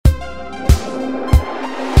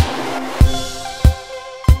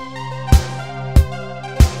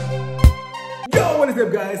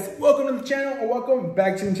up, guys? Welcome to the channel, or welcome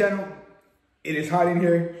back to the channel. It is hot in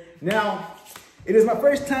here. Now, it is my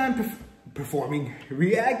first time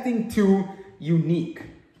reacting to Unique.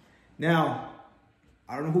 Now,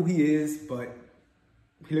 I don't know who he is, but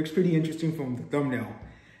he looks pretty interesting from the thumbnail.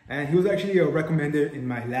 And he was actually a recommended in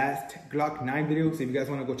my last Glock 9 video, so if you guys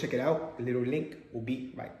want to go check it out, the little link will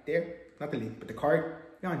be right there. Not the link, but the card.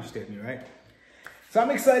 You understand me, right? So I'm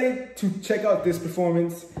excited to check out this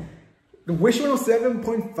performance. The Wish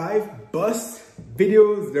 107.5 bus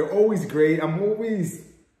videos, they're always great. I'm always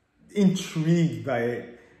intrigued by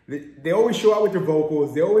it. They always show out with their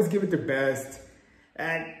vocals. They always give it their best.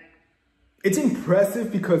 And it's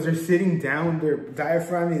impressive because they're sitting down. Their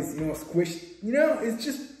diaphragm is, squished. It's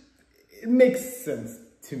just, it makes sense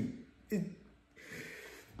to me.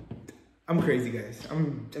 I'm crazy, guys.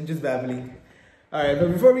 I'm just babbling. All right,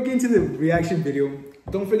 but before we get into the reaction video,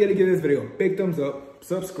 don't forget to give this video a big thumbs up,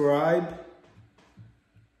 subscribe,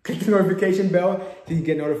 click the notification bell so you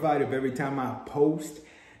get notified of every time I post.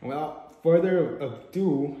 And without further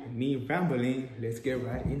ado, me rambling, let's get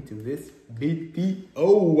right into this video.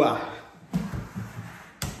 Oh,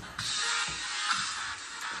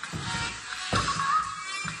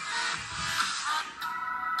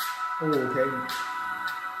 okay.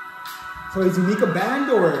 So is Unique a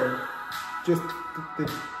band or just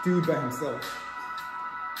the dude by himself?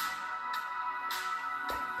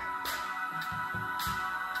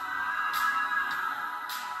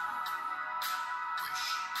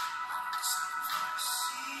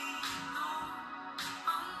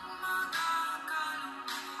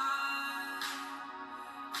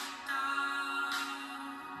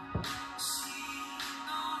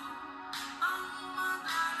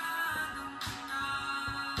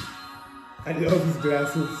 I love these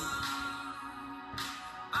glasses.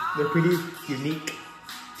 They're pretty unique.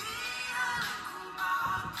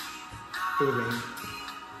 For the rain.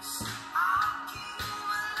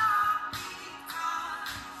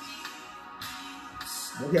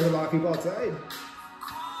 Look, you have a lot of people outside.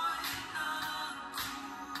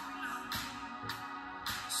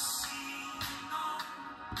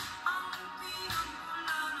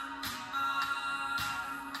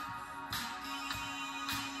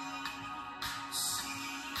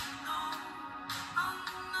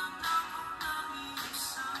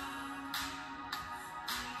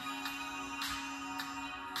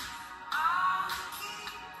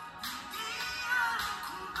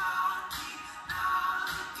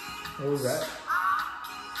 What was that?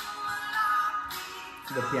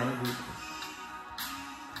 The piano beat.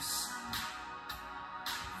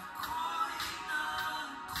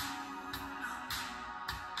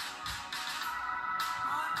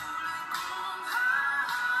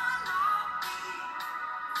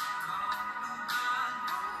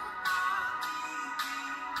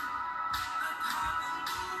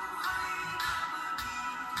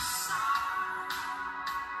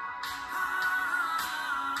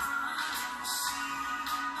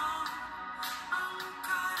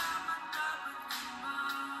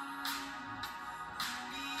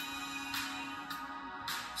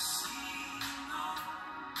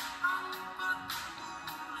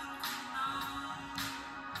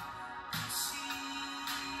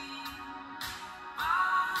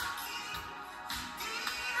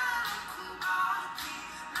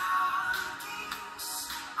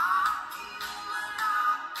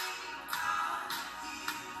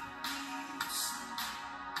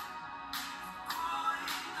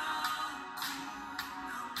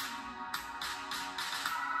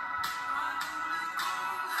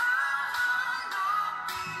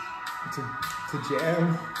 To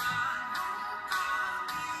jam.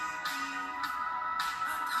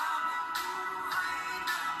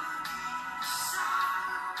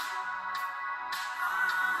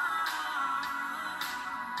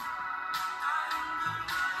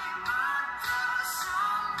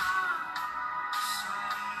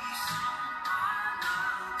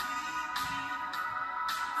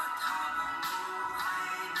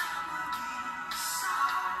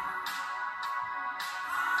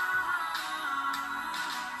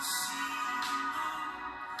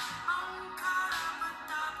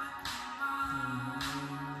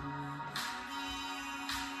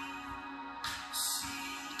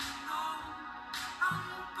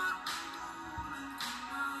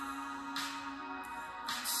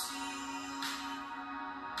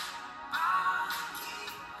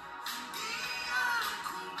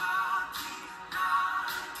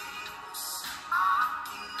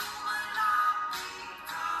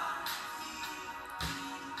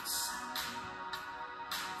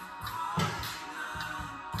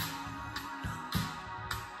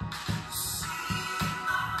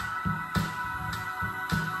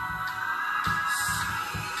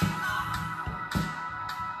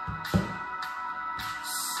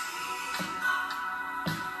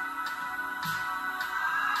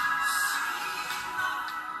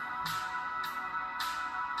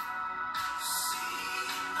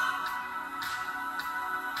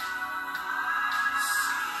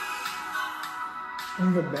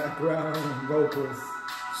 on the background vocals.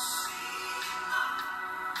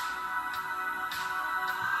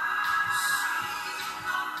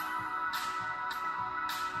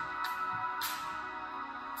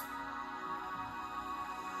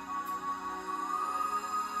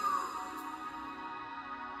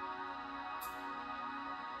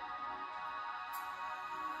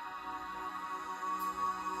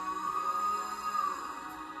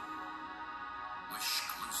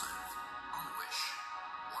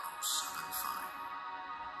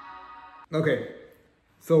 Okay,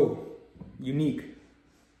 so Unique.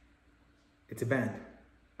 It's a band.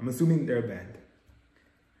 I'm assuming they're a band.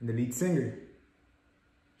 And the lead singer,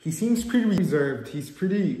 he seems pretty reserved. He's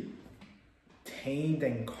pretty tamed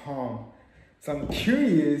and calm. So I'm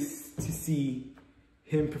curious to see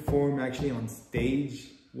him perform actually on stage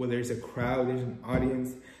where there's a crowd, there's an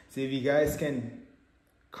audience. So if you guys can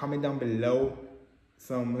comment down below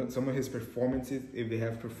some of his performances, if they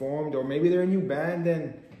have performed, or maybe they're a new band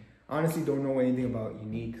and honestly don't know anything about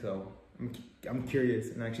Unique. So I'm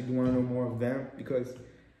curious and I actually do want to know more of them because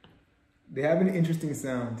they have an interesting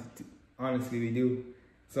sound. Honestly, they do.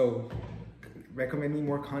 So recommend me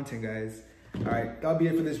more content, guys. All right, that'll be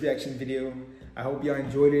it for this reaction video. I hope y'all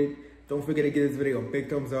enjoyed it. Don't forget to give this video a big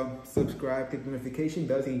thumbs up, subscribe, click the notification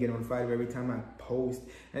bell so you can get notified every time I post.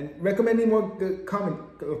 And recommend me more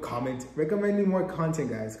recommend me more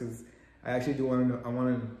content, guys, because I actually do want to know, I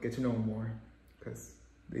want to get to know more because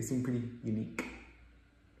they seem pretty unique.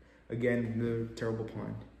 Again, the terrible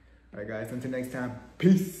porn. All right, guys, until next time,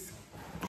 peace.